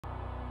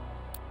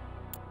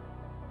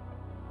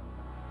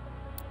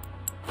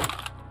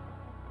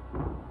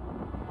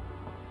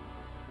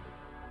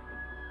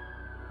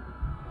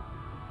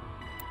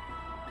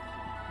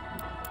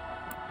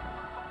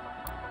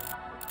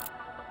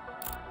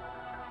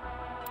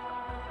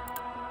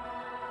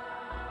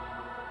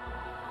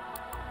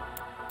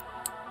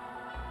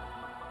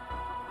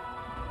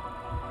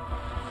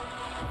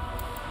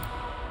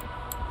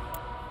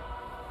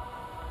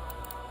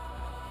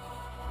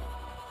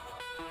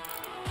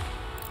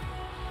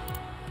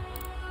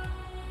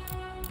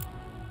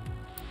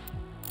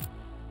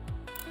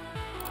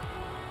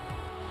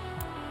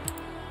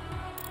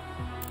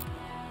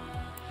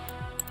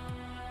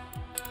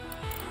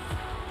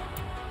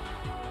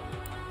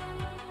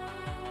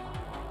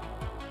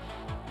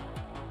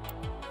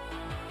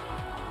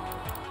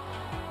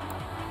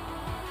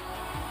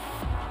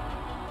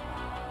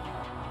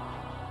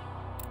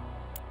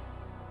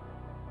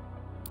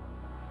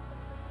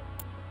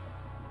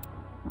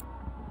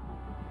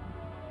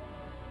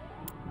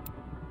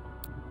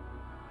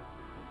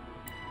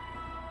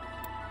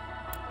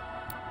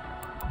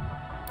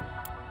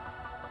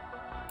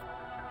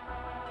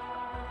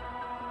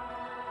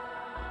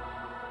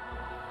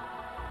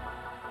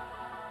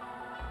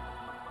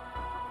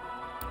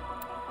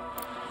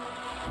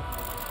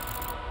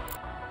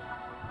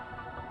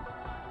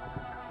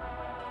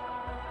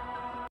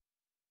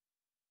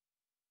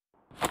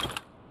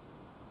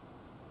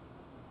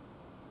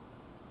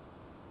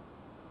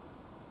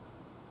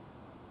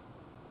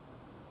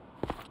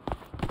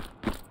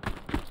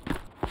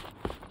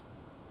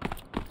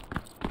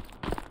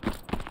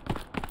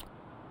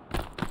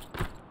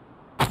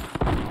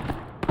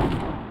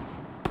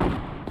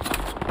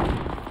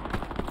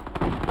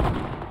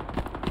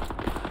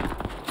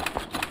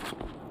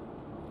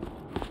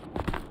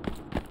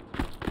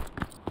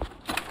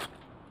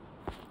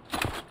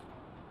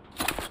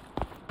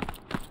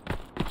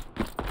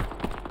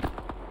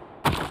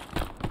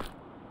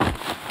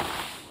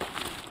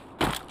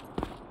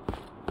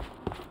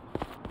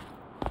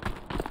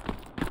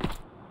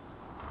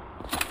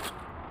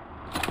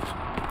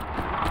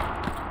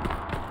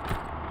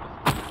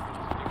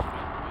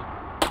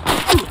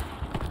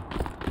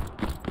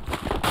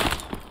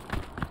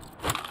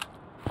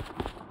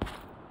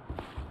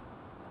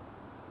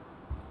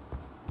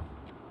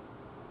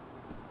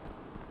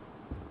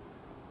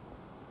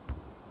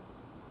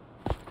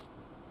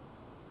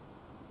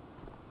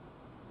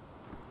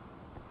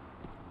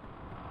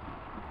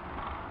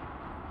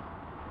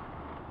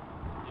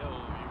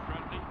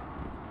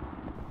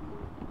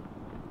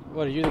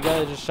What, are you the guy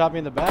that just shot me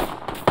in the back?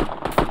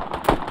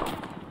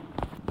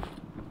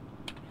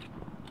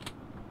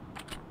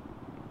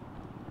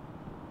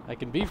 I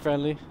can be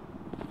friendly.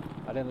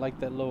 I didn't like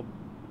that little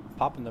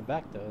pop in the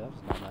back though. That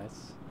was not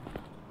nice.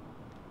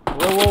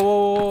 Whoa, whoa,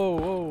 whoa,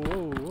 whoa,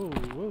 whoa, whoa,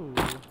 whoa,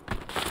 whoa.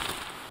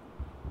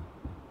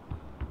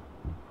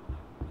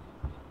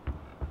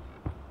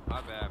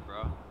 My bad,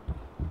 bro.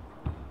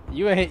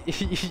 You ain't.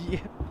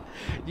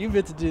 You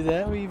meant to do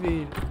that? What do you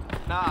mean?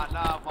 Nah,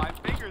 my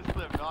fingers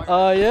slipped, dog.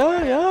 Oh, yeah,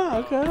 swear,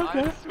 yeah, bro. okay,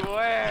 okay. I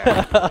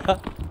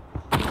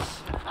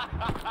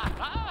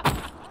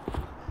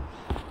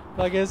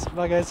swear.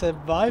 My guy said,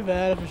 my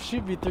bad, and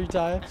shoot me 3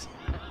 times.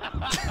 I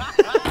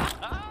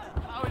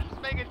was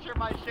just making sure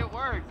my shit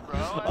worked, bro.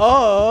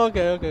 Oh,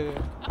 okay.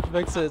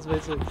 Makes sense,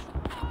 makes sense.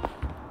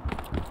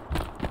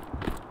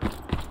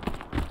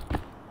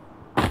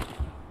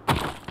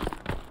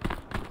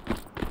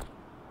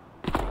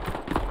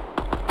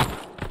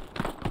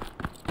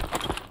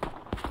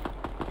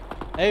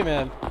 Hey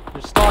man,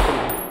 you're stalking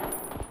me.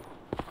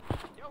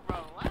 Yo,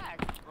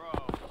 relax, bro.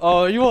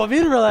 Oh, you want me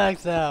to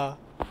relax now?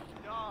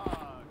 Dog,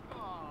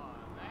 come on,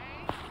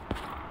 man.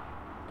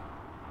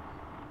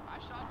 I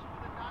shot you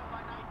with a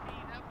 9x19.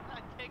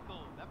 That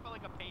tickled. That felt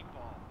like a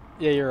paintball.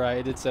 Yeah, you're right.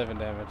 It did 7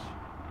 damage.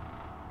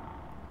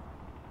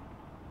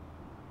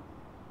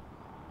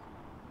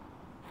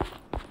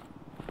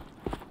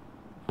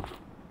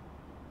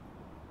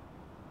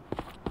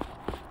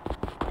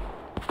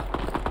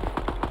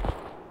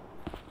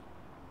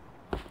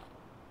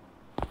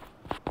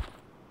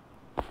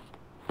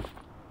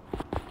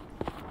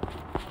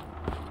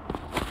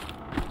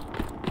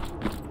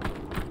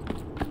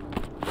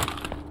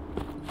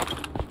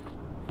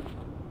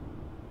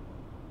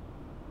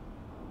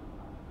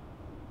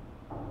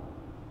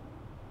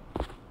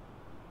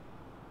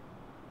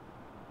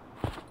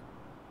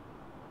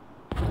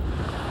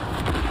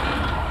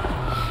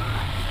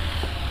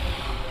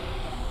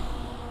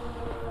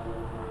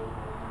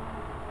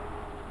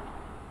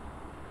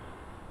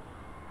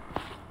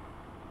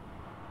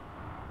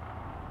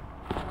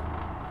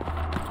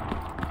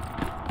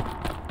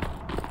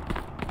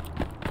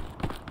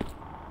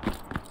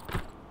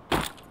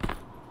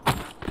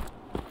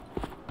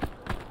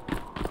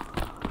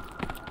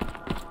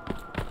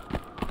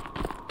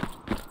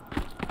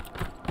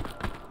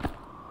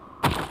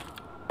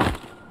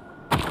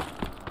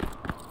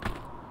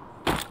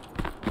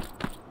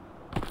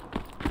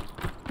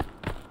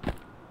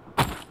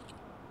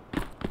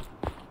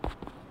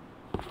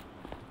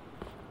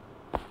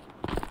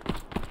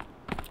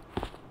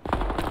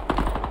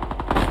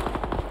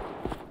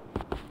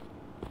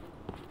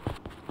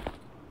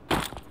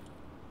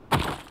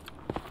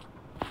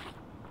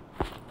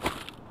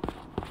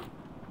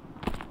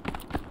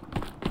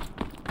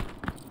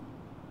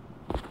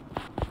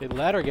 Hey,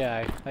 ladder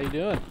guy, how you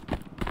doing?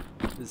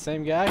 The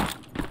same guy?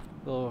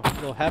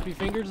 Little happy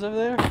fingers over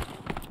there?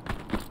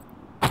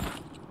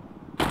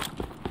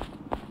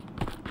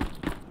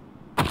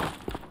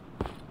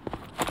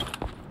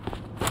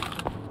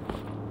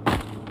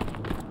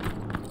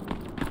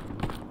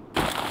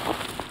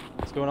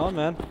 What's going on,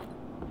 man?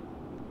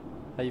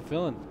 How you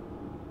feeling?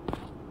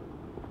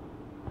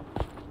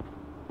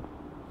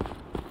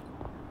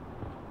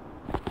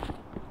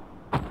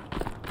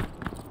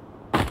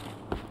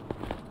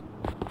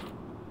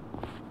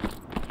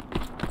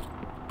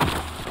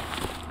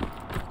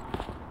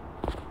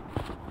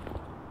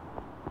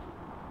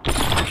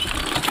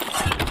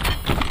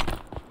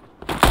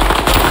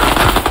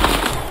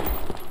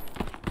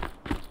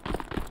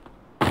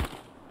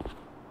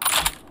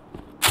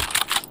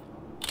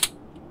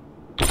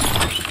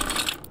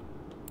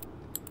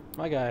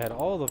 My guy had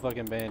all the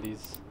fucking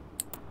bandies.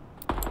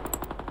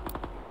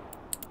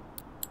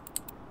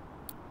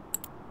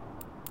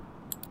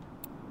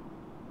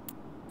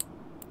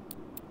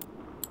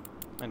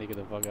 I need to get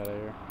the fuck out of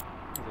here.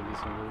 There's a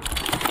decent loot.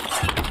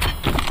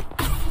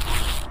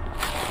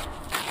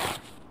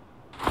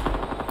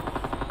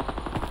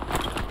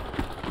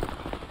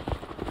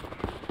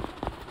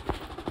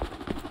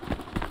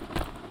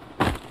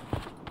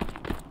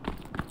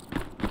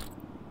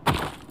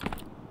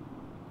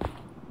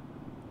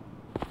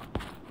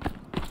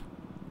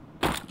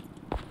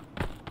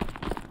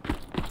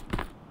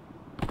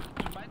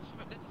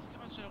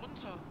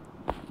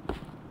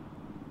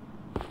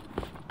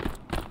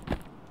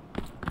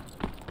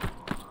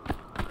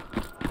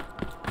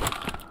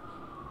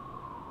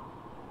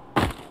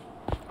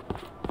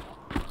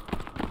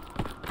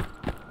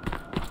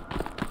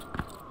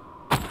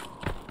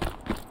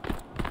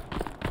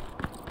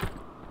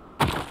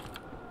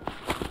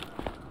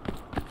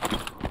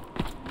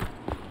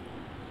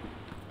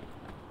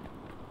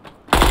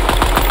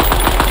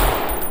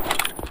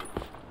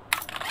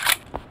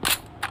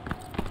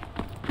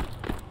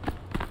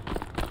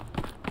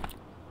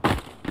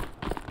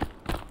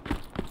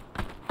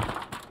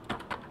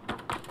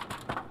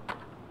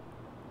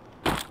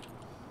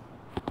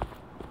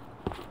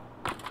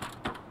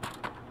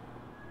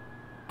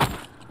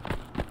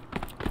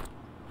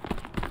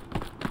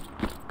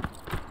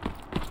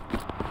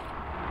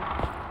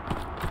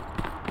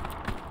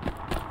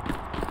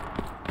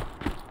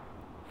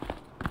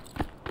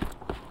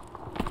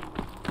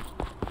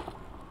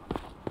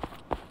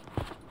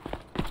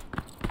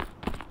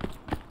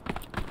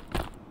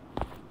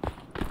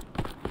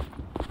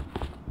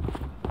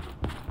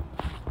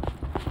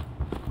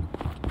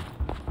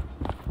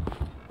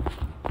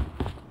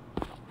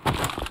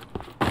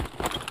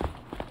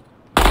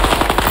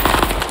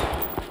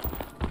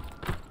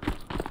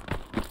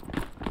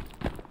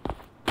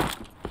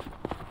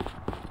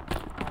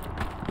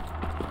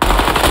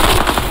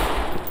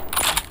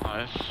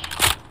 Nice.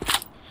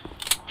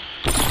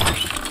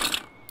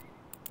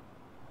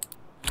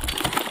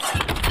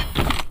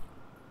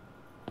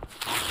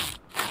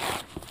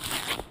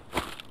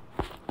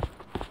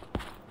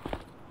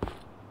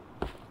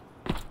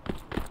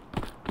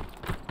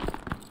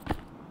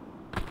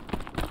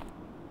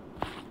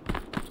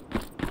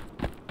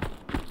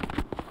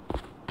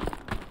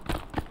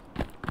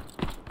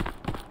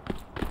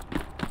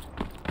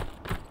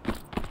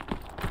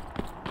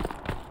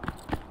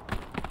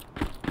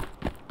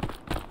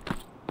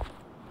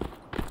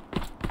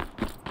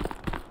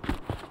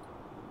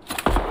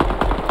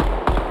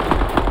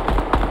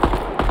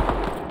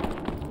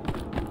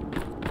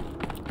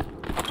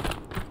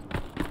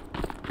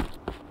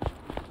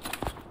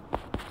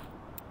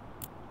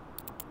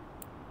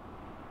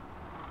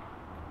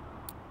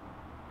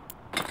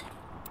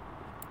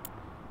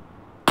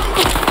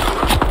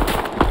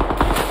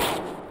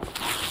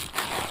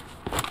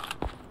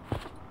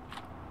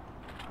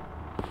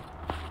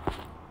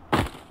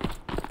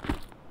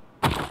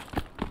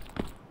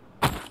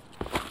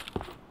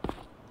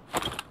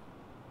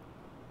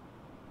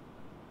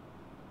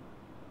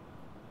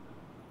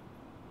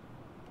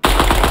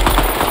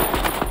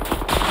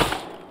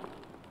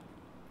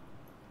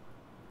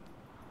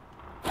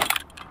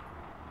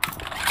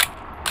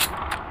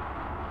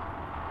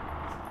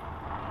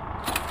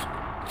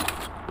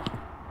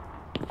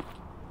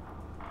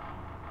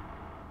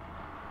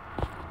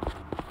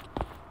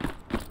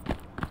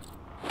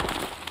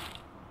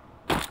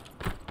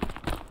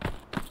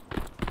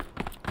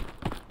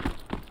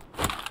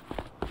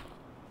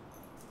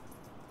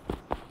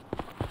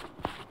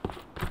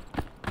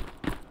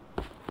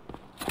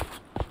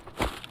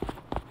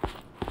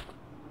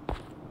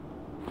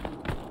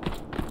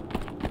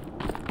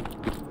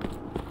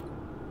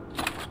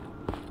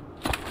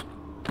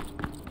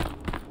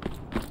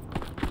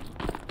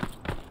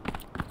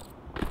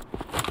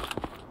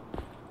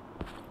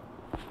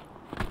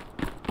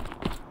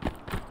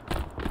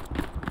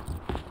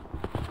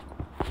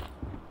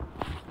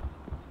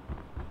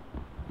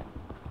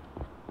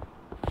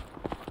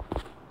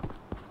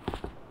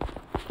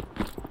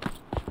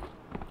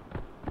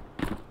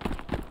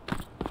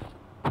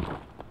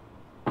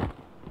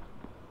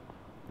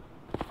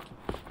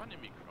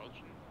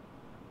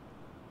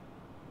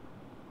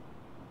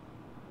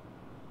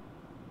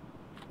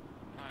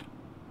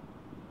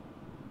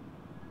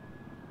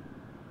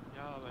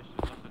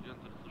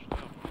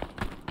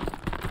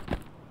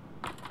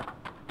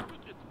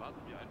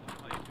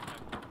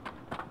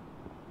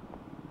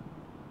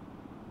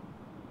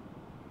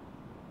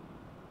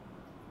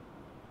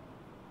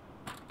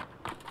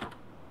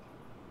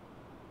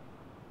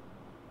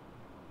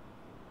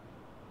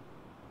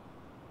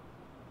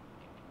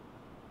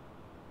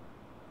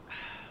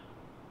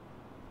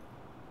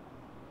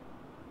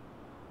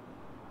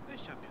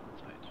 Ich hab jetzt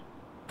Zeit.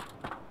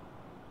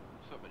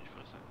 So, aber die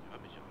Fresse. Ich hör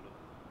mich ja alle.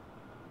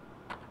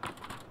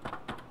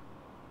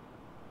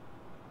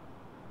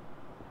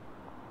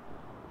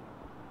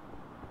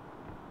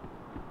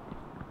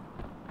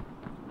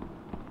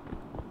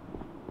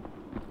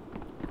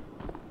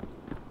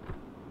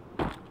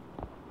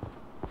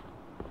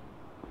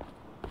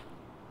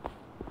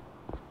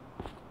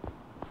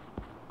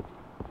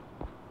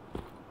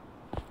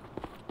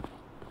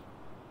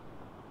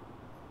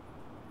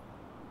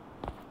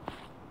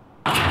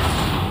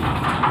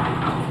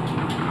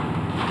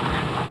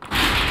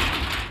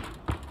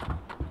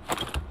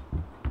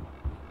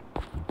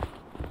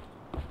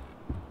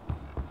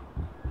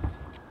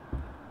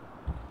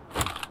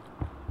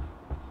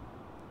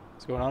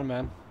 What's going on,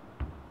 man?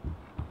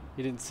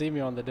 You didn't see me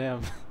on the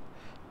damn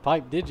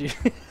pipe, did you?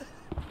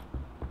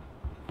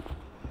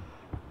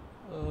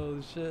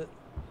 Oh shit.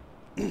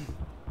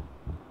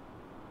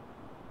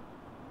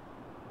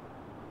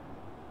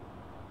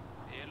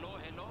 Hello,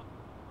 hello.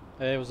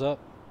 Hey, what's up?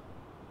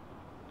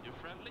 You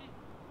friendly?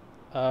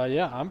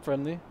 Yeah, I'm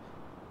friendly.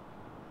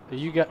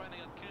 You I'm got... trying to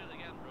get killed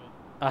again, bro.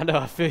 I know,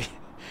 I feel you.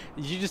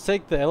 Did you just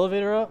take the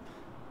elevator up?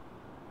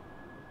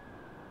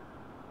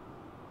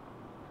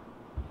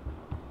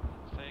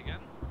 Say again?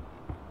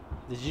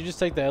 Did you just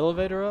take the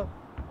elevator up?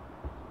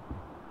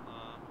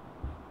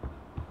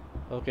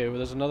 Uh, Okay, well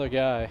there's another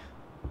guy.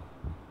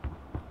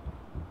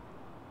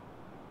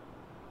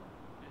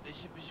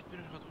 ich bin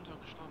gerade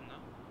untergestorben, ne?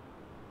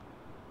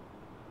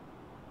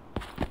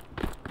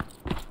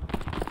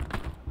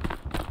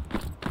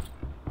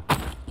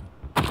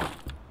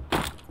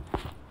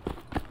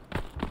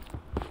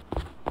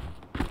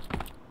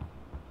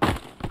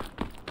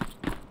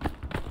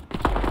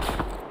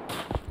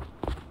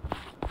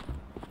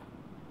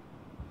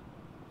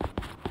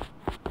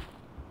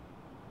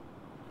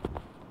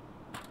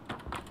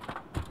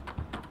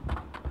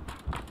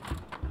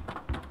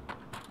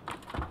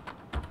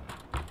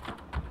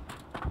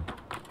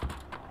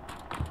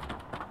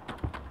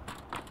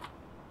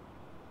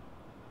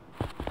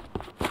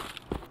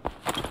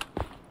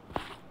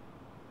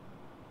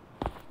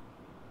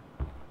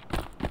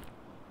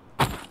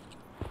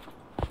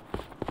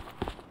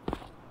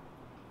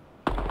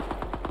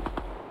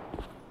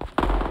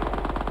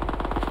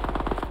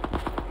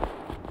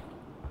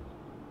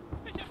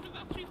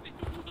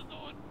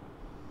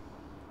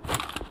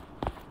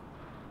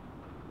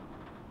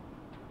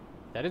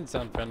 That didn't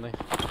sound friendly.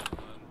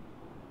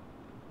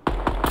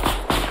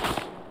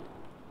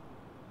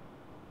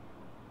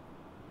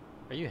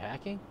 Are you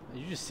hacking?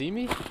 Did you just see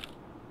me?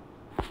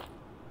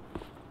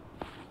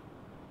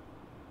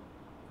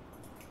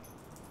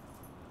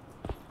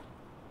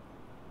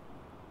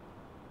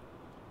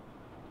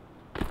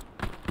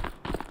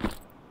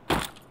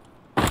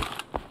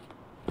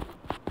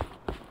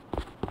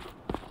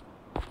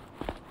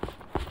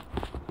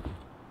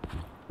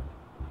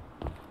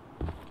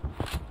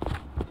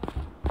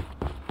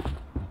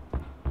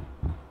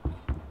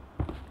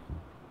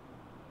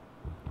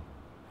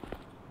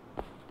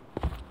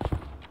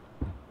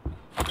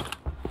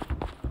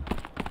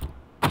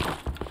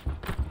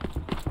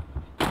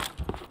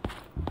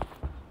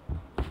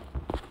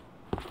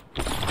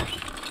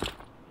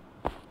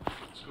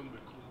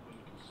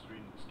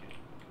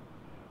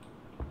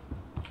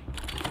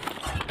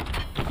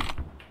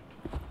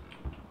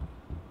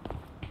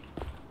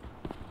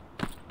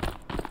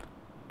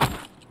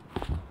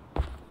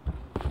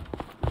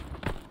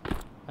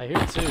 I hear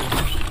it too.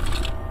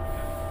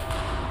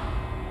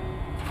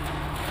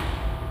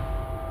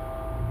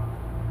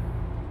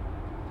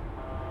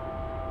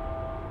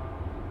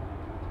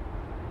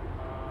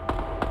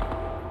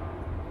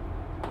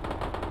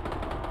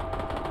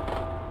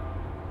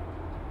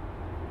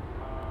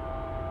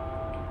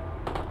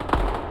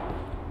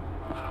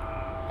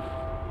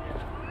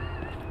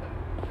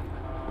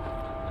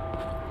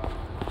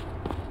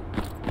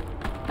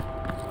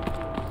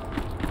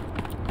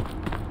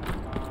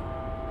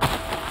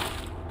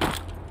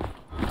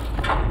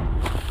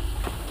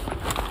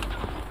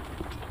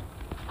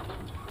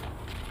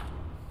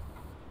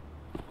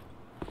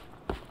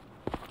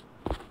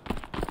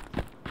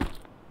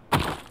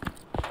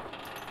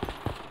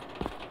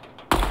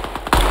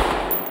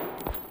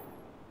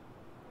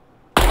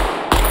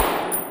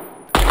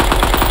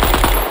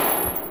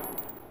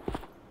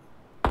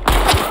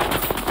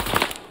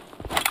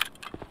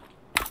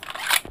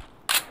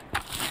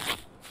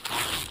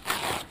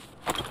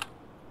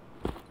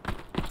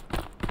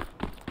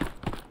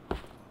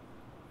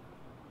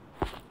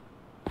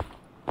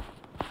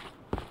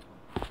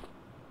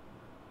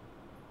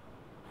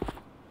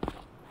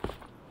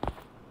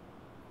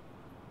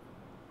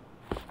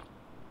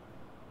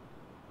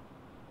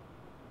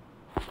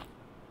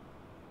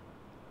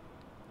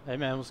 Hey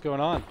man, what's going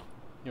on?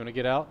 You want to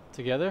get out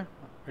together?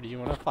 Or do you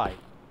want to fight?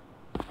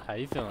 How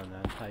you feeling,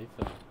 man? How you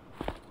feeling?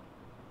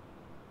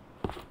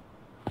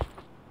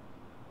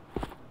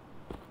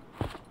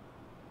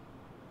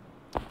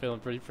 I'm feeling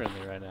pretty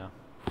friendly right now.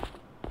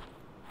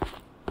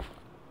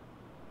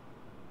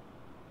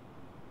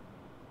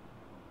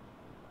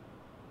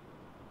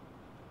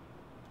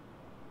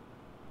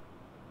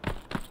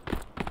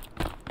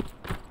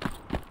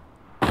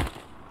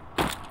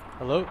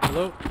 Hello?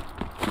 Hello?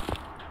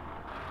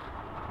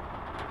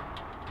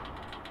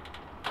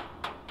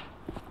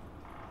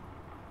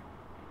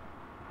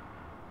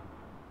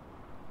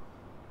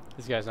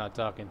 This guy's not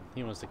talking.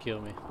 He wants to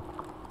kill me.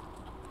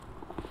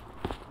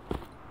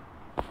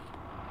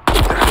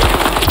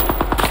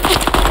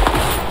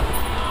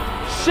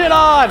 Shit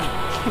on!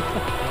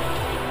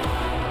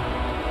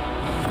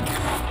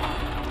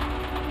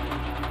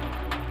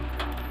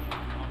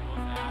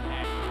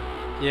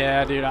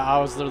 Yeah, dude, I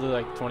was literally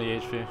like 20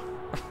 HP.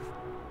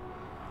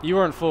 You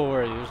weren't full,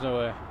 were you? There's no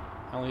way.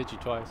 I only hit you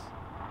twice.